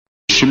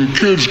some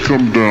kids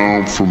come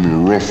down from the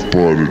rough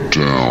part of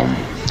town,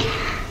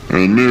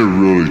 and they're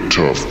really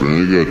tough,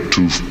 man. They got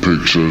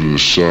toothpicks on the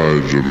side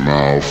of their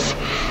mouth,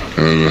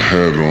 and a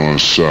hat on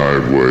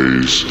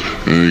sideways,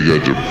 and they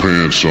got their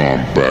pants on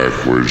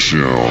backwards,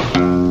 you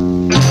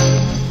know.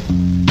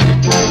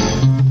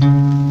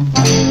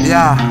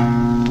 Yeah.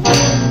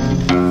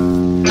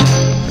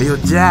 Yo,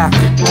 Jak.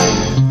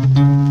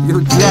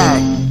 Yo,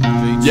 Jak.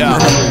 Yeah,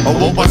 oh,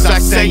 what was I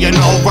saying?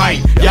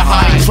 Alright, you're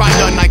high,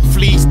 trying like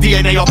fleas,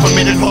 DNA off a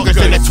minute hookers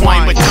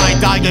intertwined with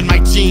tie-dye in my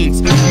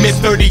jeans.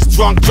 Mid-30s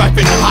drunk,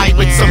 driving high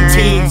with some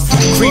teens.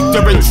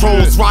 Creeper and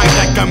trolls ride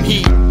like I'm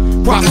heat.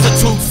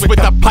 Prostitutes with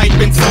a pipe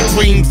and some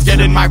dreams, get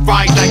in my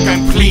ride like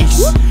I'm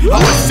pleased. I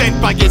was sent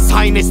by His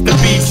Highness the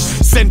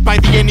Beast, sent by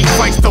the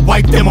Antichrist to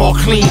wipe them all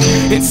clean.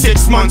 In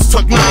 6 months,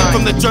 took 9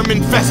 from the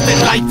German-infested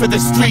life of the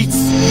streets.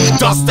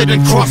 Dusted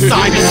and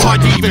cross-eyed, it's hard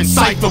to even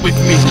cipher with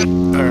me.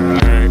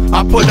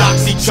 I put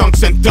oxy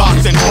chunks and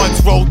dots and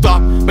buds rolled up.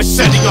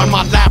 Machete on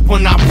my lap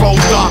when I rolled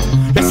up.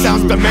 It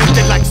sounds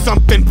demented like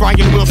something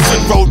Brian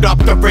Wilson wrote up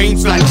the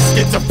range like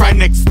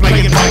schizophrenics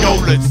playing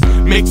violas.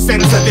 Make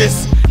sense of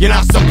this? You're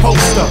not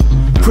supposed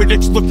to.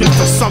 Critics looking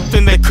for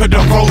something they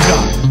could've rolled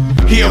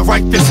up. Here,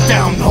 write this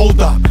down, hold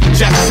up.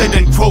 Jak said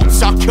in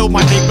quotes, I'll kill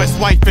my neighbor's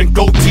wife and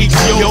go teach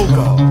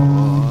yoga.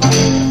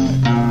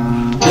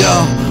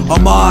 Yo,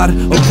 I'm odd,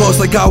 of course,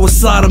 like I was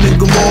Sodom and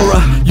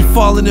Gomorrah. You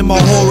falling in my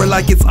horror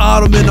like it's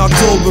autumn in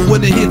October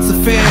when it hits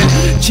a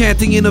fan.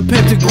 Chanting in a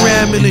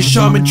pentagram in a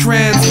shaman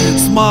trance.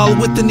 Smile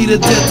with the need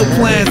of dental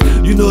plans.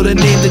 You know the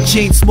name, the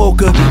chain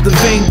smoker, the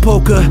vein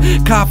poker.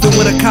 Coffin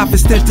with a coffin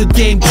stench, the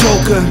game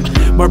choker.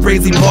 My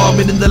brains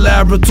evolving in the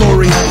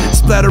laboratory.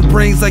 Splatter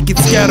brains like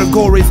it's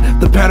categories.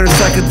 The pattern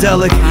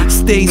psychedelic.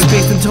 Stay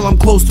spaced until I'm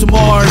close to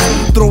Mars.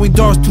 Throwing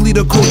darts to lead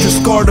a culture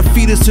scar. The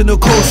fetus in a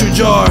kosher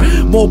jar.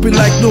 Moping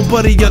like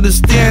nobody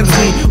understands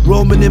me.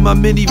 Roaming in my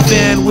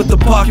minivan with a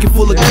pocket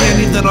full of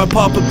candy. Then I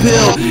pop a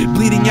pill.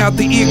 Bleeding out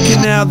the ear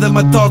canal. Then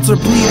my thoughts are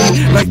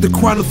bleeding like the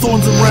crown of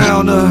thorns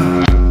around.